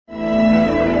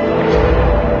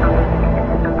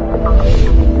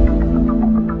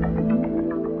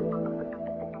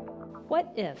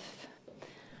what if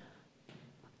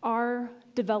our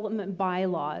development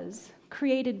bylaws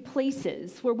created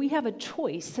places where we have a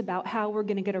choice about how we're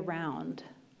going to get around?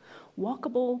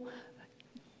 Walkable,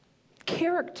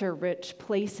 character-rich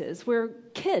places where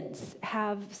kids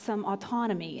have some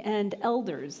autonomy and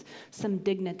elders some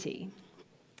dignity.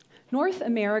 North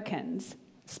Americans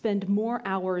spend more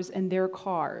hours in their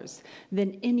cars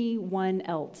than anyone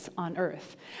else on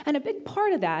Earth. And a big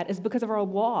part of that is because of our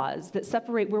laws that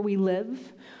separate where we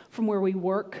live from where we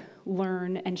work,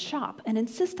 learn, and shop, and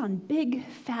insist on big,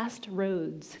 fast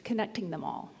roads connecting them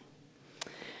all.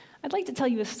 I'd like to tell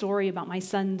you a story about my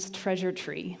son's treasure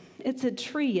tree. It's a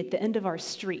tree at the end of our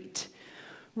street.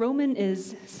 Roman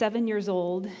is 7 years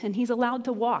old, and he's allowed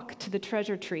to walk to the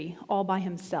treasure tree all by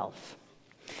himself.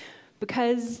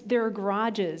 Because there are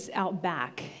garages out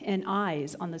back and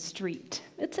eyes on the street.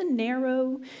 It's a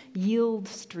narrow, yield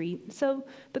street, so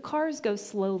the cars go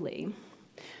slowly.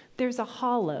 There's a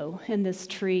hollow in this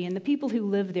tree, and the people who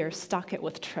live there stock it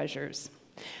with treasures.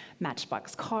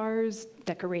 Matchbox cars,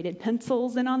 decorated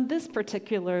pencils, and on this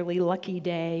particularly lucky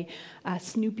day,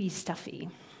 Snoopy Stuffy.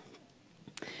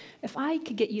 If I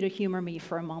could get you to humor me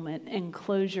for a moment and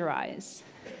close your eyes,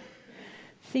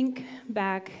 think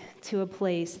back to a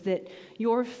place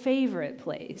your favorite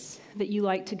place that you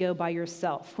like to go by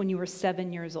yourself when you were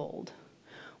 7 years old,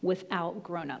 without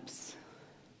grown-ups.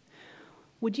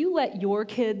 Would you let your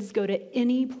kids go to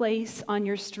any place on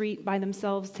your street by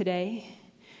themselves today?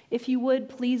 If you would,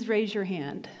 please raise your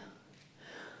hand.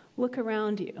 Look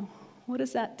around you. What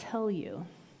does that tell you?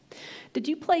 Did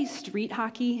you play street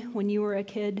hockey when you were a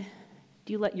kid?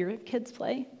 Do you let your kids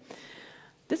play?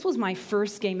 This was my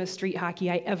first game of street hockey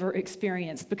I ever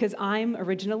experienced because I'm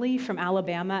originally from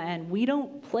Alabama and we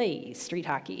don't play street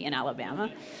hockey in Alabama.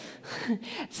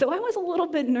 So I was a little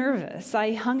bit nervous.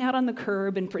 I hung out on the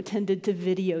curb and pretended to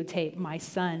videotape my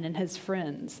son and his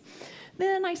friends.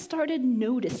 Then I started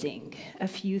noticing a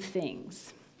few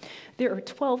things. There are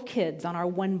 12 kids on our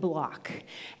one block,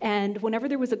 and whenever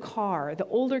there was a car, the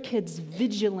older kids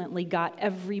vigilantly got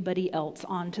everybody else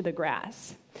onto the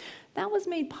grass. That was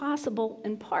made possible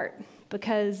in part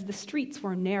because the streets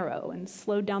were narrow and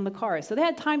slowed down the cars, so they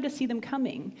had time to see them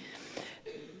coming.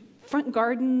 Front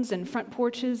gardens and front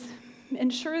porches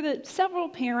ensure that several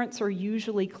parents are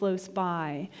usually close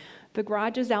by. The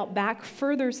garages out back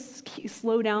further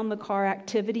slow down the car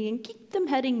activity and keep them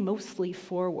heading mostly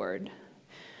forward.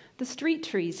 The street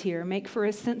trees here make for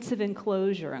a sense of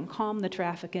enclosure and calm the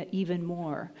traffic even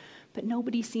more, but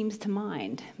nobody seems to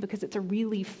mind because it's a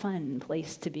really fun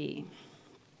place to be.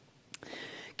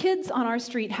 Kids on our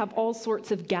street have all sorts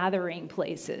of gathering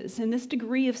places, and this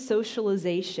degree of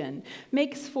socialization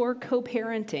makes for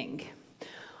co-parenting.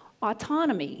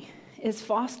 Autonomy is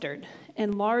fostered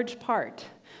in large part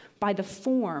by the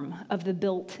form of the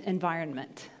built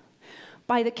environment,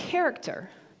 by the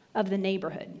character of the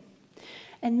neighborhood.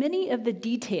 And many of the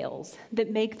details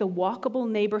that make the walkable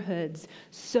neighborhoods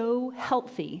so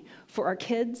healthy for our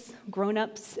kids,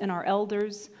 grown-ups, and our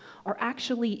elders are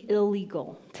actually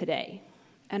illegal today.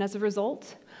 And as a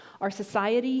result, our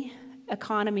society,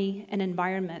 economy, and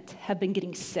environment have been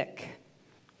getting sick.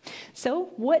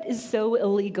 So what is so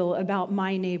illegal about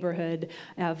my neighborhood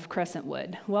of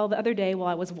Crescentwood? Well, the other day while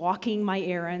I was walking my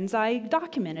errands, I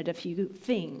documented a few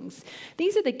things.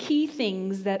 These are the key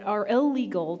things that are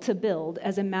illegal to build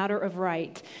as a matter of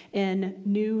right in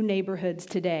new neighborhoods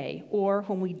today, or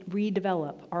when we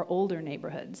redevelop our older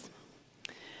neighborhoods.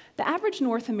 The average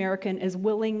North American is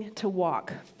willing to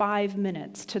walk 5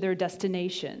 minutes to their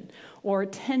destination or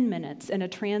 10 minutes in a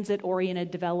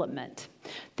transit-oriented development.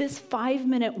 This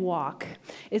 5-minute walk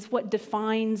is what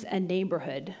defines a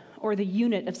neighborhood or the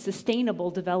unit of sustainable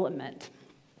development.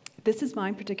 This is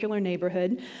my particular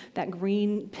neighborhood. That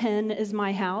green pin is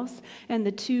my house, and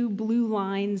the 2 blue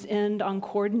lines end on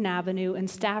Corden Avenue and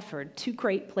Stafford, 2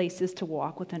 great places to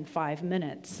walk within 5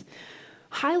 minutes.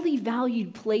 Highly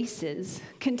valued places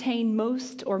contain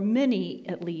most, or many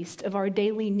at least, of our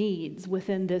daily needs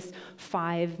within this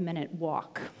 5-minute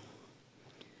walk.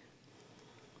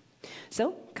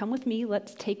 So come with me,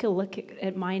 let's take a look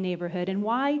at my neighborhood and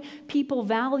why people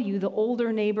value the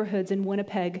older neighborhoods in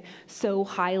Winnipeg so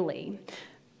highly.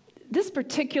 This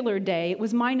particular day, it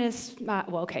was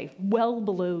well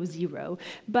below 0,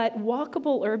 but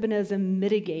walkable urbanism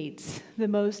mitigates the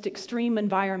most extreme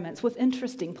environments with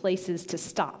interesting places to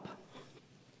stop.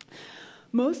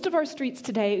 Most of our streets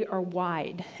today are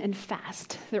wide and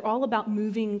fast. They're all about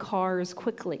moving cars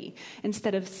quickly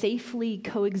instead of safely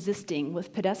coexisting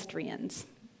with pedestrians.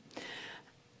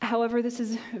 However, this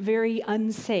is very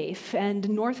unsafe, and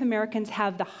North Americans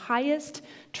have the highest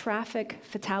traffic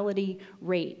fatality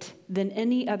rate than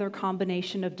any other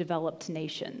combination of developed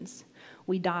nations.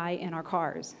 We die in our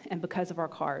cars, and because of our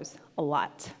cars, a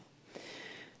lot.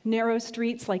 Narrow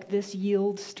streets like this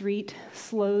yield street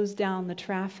slows down the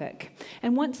traffic.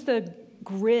 And once the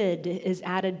grid is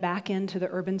added back into the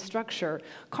urban structure,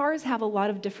 cars have a lot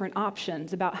of different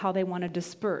options about how they want to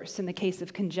disperse in the case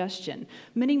of congestion.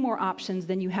 Many more options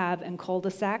than you have in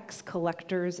cul-de-sacs,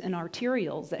 collectors, and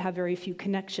arterials that have very few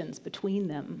connections between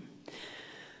them.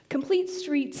 Complete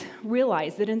streets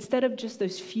realize that instead of just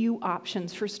those few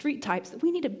options for street types, that we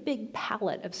need a big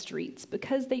palette of streets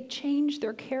because they change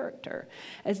their character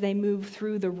as they move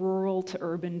through the rural to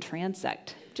urban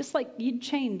transect. Just like you'd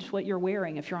change what you're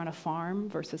wearing if you're on a farm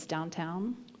versus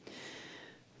downtown.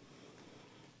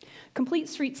 Complete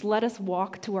streets let us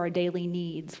walk to our daily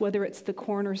needs, whether it's the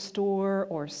corner store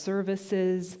or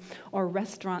services or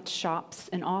restaurants, shops,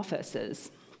 and offices.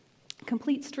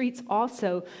 Complete streets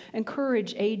also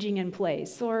encourage aging in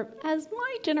place, or as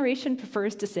my generation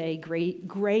prefers to say,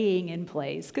 graying in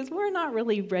place, because we're not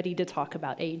really ready to talk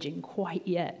about aging quite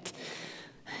yet.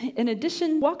 In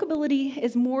addition, walkability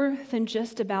is more than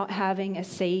just about having a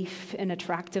safe and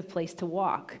attractive place to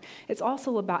walk. It's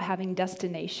also about having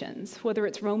destinations, whether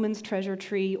it's Roman's Treasure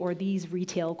Tree or these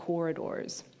retail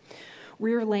corridors.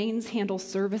 Rear lanes handle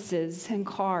services and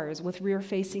cars with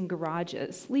rear-facing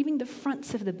garages, leaving the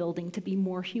fronts of the building to be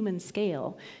more human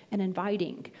scale and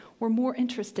inviting. We're more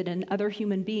interested in other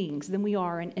human beings than we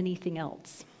are in anything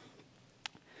else.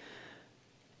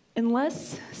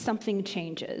 Unless something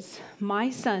changes,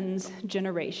 my son's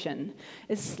generation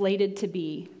is slated to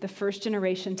be the first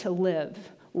generation to live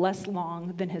less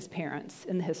long than his parents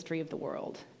in the history of the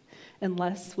world,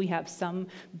 unless we have some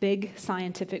big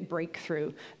scientific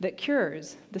breakthrough that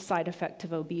cures the side effect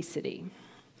of obesity.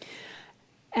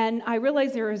 And I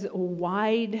realize there is a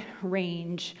wide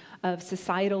range of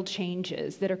societal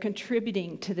changes that are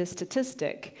contributing to this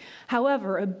statistic.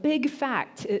 However, a big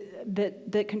fact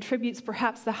that contributes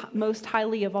perhaps the most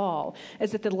highly of all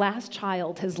is that the last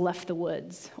child has left the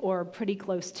woods, or pretty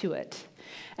close to it,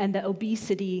 and the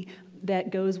obesity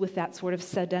that goes with that sort of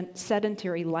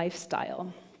sedentary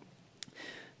lifestyle.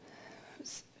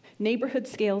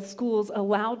 Neighborhood-scale schools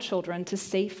allow children to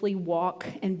safely walk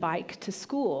and bike to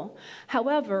school.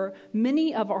 However,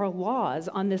 many of our laws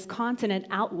on this continent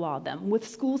outlaw them with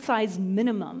school-size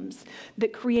minimums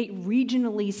that create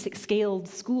regionally scaled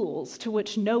schools to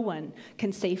which no one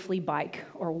can safely bike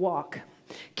or walk.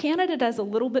 Canada does a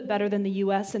little bit better than the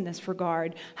US in this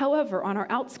regard. However, on our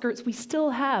outskirts, we still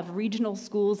have regional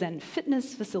schools and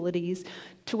fitness facilities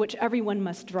to which everyone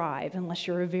must drive unless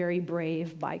you're a very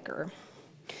brave biker.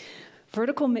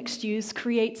 Vertical mixed use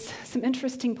creates some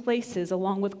interesting places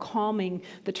along with calming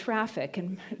the traffic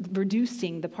and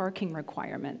reducing the parking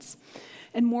requirements.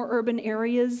 In more urban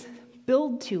areas,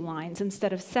 build two lines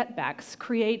instead of setbacks,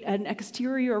 create an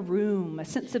exterior room, a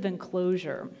sense of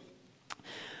enclosure.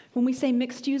 When we say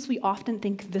mixed use, we often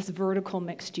think this vertical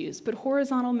mixed use, but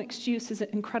horizontal mixed use is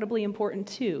incredibly important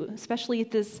too, especially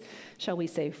at this, shall we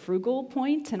say, frugal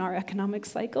point in our economic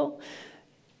cycle.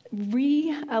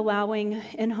 Allowing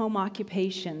in-home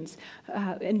occupations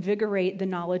invigorate the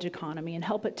knowledge economy and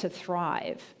help it to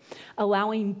thrive.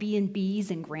 Allowing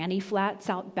B&Bs and granny flats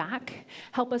out back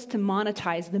help us to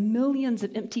monetize the millions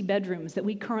of empty bedrooms that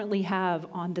we currently have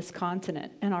on this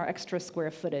continent and our extra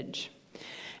square footage.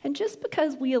 And just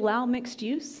because we allow mixed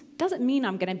use doesn't mean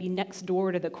I'm going to be next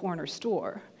door to the corner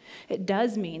store. It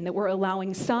does mean that we're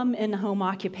allowing some in-home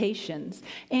occupations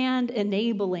and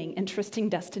enabling interesting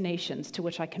destinations to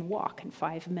which I can walk in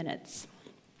 5 minutes.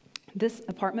 This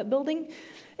apartment building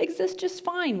exists just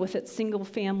fine with its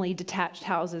single-family detached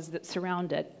houses that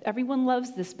surround it. Everyone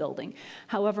loves this building.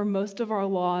 However, most of our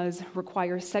laws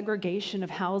require segregation of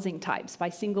housing types by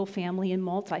single-family and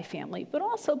multifamily, but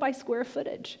also by square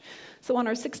footage. So on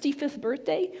our 65th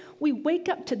birthday, we wake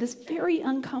up to this very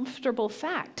uncomfortable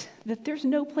fact that there's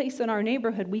no place in our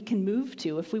neighborhood we can move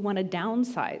to if we want to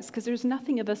downsize, because there's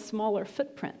nothing of a smaller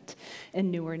footprint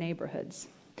in newer neighborhoods.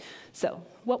 So,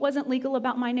 what wasn't legal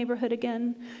about my neighborhood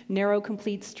again? Narrow,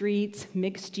 complete streets,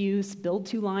 mixed use, build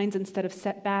two lines instead of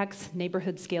setbacks,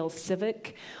 neighborhood scale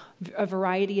civic, a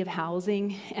variety of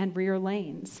housing, and rear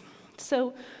lanes.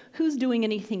 So, who's doing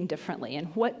anything differently,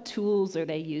 and what tools are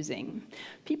they using?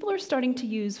 People are starting to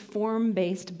use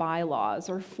form-based bylaws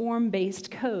or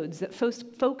form-based codes that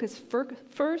focus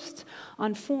first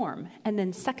on form, and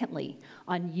then secondly,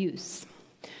 on use.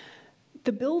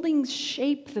 The buildings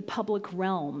shape the public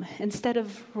realm instead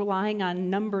of relying on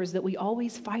numbers that we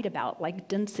always fight about, like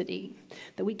density,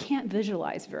 that we can't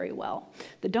visualize very well,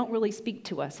 that don't really speak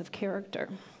to us of character.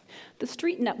 The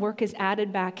street network is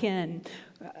added back in,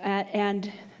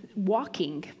 and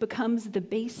walking becomes the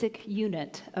basic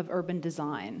unit of urban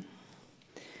design.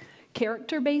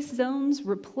 Character-based zones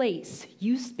replace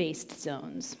use-based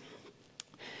zones.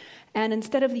 And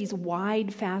instead of these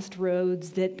wide, fast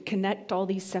roads that connect all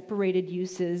these separated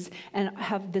uses and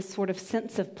have this sort of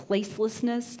sense of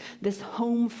placelessness, this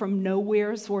home from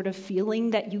nowhere sort of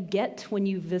feeling that you get when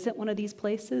you visit one of these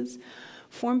places,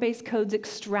 form-based codes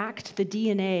extract the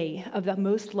DNA of the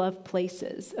most loved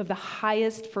places, of the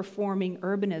highest performing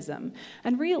urbanism,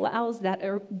 and reallows that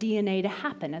DNA to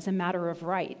happen as a matter of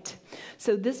right.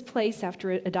 So this place,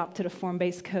 after it adopted a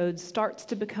form-based code, starts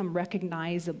to become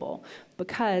recognizable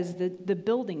because the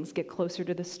buildings get closer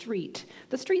to the street.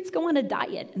 The streets go on a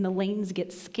diet and the lanes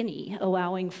get skinny,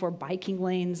 allowing for biking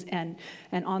lanes and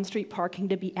on-street parking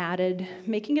to be added,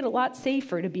 making it a lot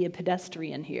safer to be a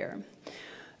pedestrian here.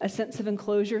 A sense of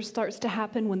enclosure starts to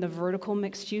happen when the vertical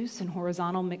mixed use and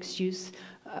horizontal mixed use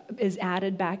is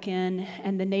added back in,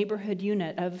 and the neighborhood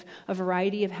unit of a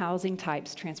variety of housing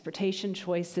types, transportation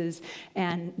choices,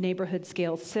 and neighborhood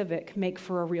scale civic make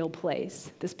for a real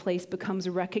place. This place becomes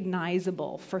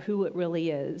recognizable for who it really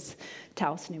is,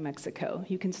 Taos, New Mexico.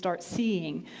 You can start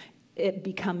seeing it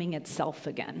becoming itself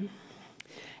again.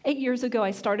 8 years ago,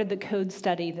 I started the code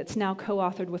study that's now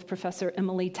co-authored with Professor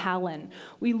Emily Tallon.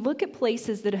 We look at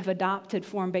places that have adopted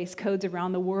form-based codes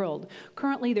around the world.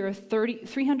 Currently, there are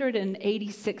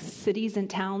 386 cities and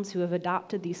towns who have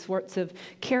adopted these sorts of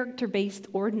character-based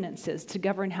ordinances to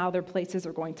govern how their places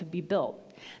are going to be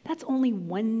built. That's only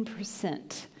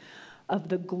 1% of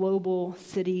the global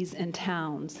cities and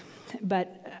towns.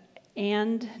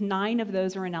 And 9 of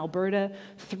those are in Alberta,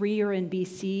 3 are in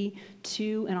BC,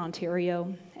 2 in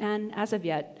Ontario, and as of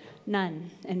yet, none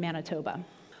in Manitoba.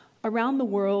 Around the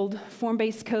world,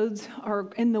 form-based codes are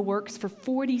in the works for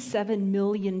 47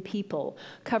 million people,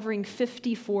 covering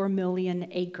 54 million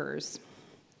acres.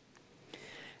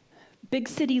 Big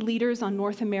city leaders on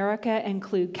North America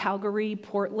include Calgary,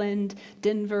 Portland,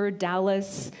 Denver,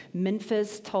 Dallas,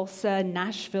 Memphis, Tulsa,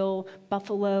 Nashville,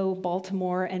 Buffalo,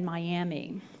 Baltimore, and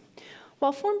Miami.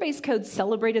 While form-based codes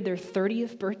celebrated their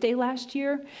 30th birthday last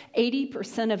year,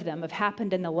 80% of them have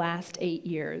happened in the last 8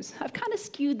 years. I've kind of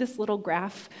skewed this little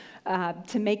graph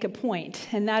to make a point,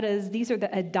 and that is these are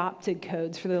the adopted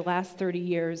codes for the last 30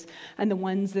 years and the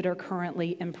ones that are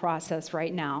currently in process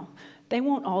right now. They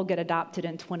won't all get adopted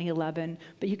in 2011,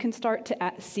 but you can start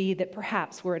to see that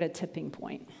perhaps we're at a tipping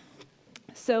point.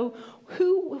 So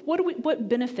what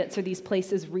benefits are these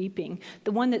places reaping?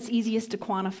 The one that's easiest to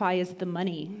quantify is the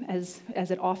money, as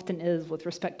it often is with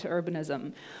respect to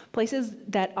urbanism. Places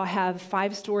that have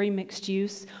 5-story mixed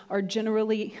use are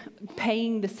generally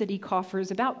paying the city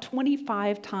coffers about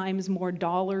 25 times more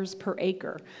dollars per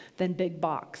acre than big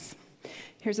box.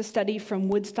 Here's a study from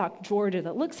Woodstock, Georgia,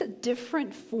 that looks at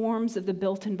different forms of the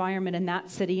built environment in that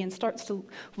city and starts to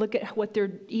look at what they're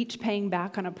each paying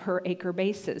back on a per acre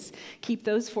basis. Keep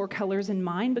those 4 colors in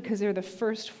mind because they're the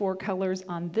first 4 colors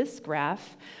on this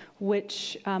graph,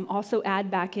 which also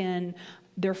add back in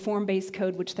their form-based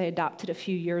code, which they adopted a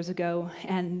few years ago,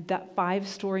 and that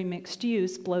 5-story mixed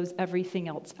use blows everything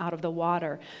else out of the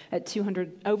water at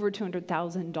over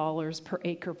 $200,000 per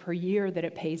acre per year that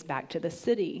it pays back to the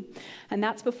city. And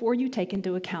that's before you take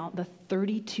into account the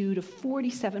 32 to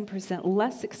 47%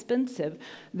 less expensive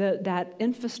that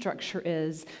infrastructure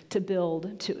is to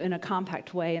build in a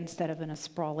compact way instead of in a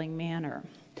sprawling manner.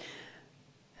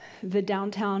 The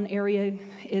downtown area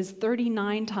is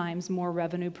 39 times more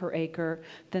revenue per acre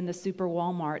than the Super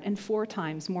Walmart and 4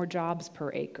 times more jobs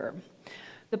per acre.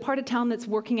 The part of town that's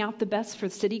working out the best for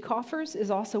city coffers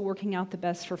is also working out the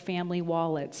best for family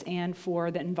wallets and for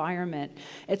the environment.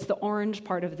 It's the orange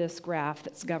part of this graph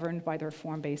that's governed by their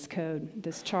form-based code,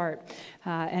 this chart.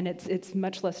 And it's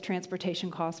much less transportation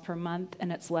costs per month,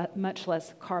 and it's much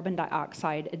less carbon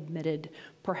dioxide emitted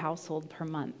per household per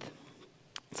month.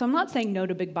 So I'm not saying no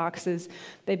to big boxes.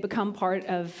 They've become part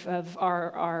of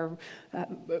our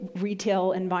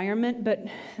retail environment, but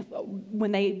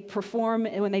when they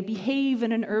behave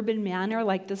in an urban manner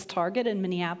like this Target in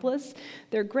Minneapolis,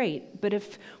 they're great. But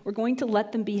if we're going to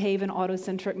let them behave in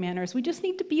auto-centric manners, we just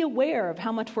need to be aware of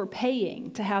how much we're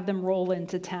paying to have them roll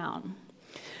into town.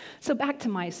 So back to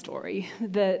my story,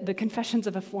 the confessions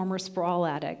of a former Sprawl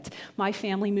addict. My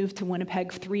family moved to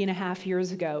Winnipeg 3.5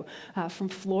 years ago from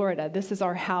Florida. This is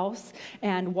our house,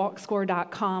 and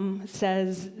WalkScore.com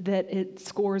says that it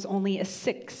scores only a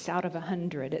 6 out of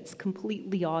 100. It's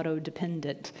completely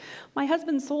auto-dependent. My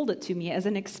husband sold it to me as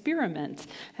an experiment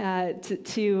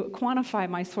to quantify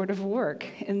my sort of work.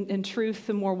 In truth,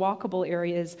 the more walkable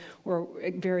areas were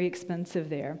very expensive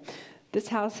there. This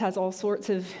house has all sorts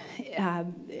of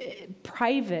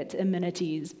private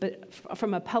amenities, but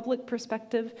from a public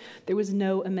perspective, there was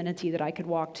no amenity that I could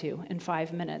walk to in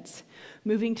 5 minutes.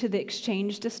 Moving to the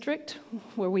Exchange District,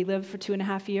 where we lived for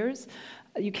 2.5 years,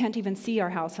 you can't even see our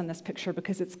house on this picture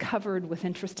because it's covered with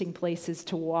interesting places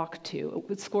to walk to.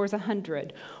 It scores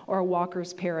 100, or a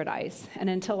walker's paradise. And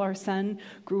until our son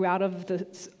grew out of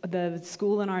the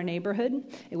school in our neighborhood,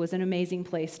 it was an amazing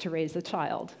place to raise a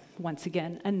child. Once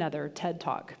again, another TED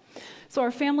Talk. So our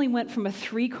family went from a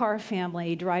 3-car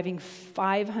family driving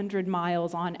 500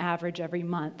 miles on average every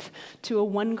month to a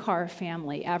 1-car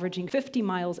family averaging 50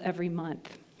 miles every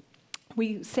month.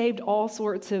 We saved all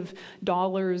sorts of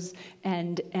dollars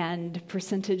and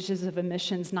percentages of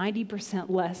emissions, 90%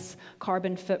 less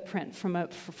carbon footprint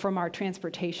from our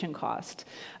transportation cost.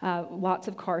 Lots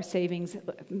of car savings,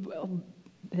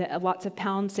 lots of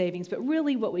pound savings, but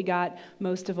really what we got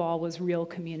most of all was real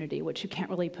community, which you can't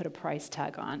really put a price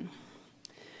tag on.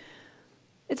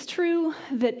 It's true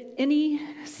that any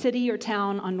city or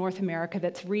town on North America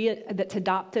that's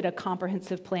adopted a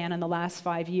comprehensive plan in the last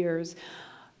 5 years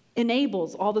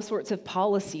enables all the sorts of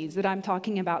policies that I'm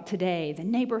talking about today: the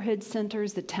neighborhood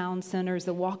centers, the town centers,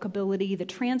 the walkability, the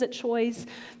transit choice,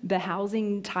 the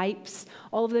housing types.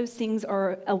 All of those things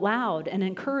are allowed and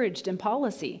encouraged in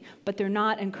policy, but they're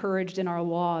not encouraged in our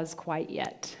laws quite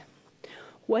yet.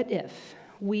 What if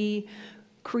we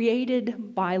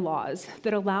created bylaws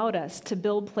that allowed us to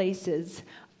build places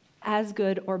as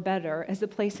good or better as the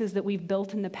places that we've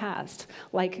built in the past,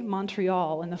 like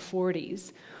Montreal in the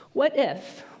 40s? What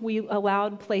if we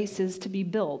allowed places to be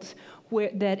built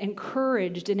that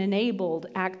encouraged and enabled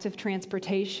active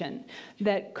transportation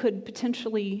that could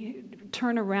potentially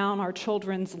turn around our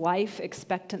children's life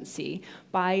expectancy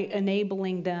by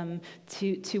enabling them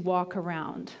to walk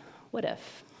around? What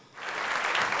if?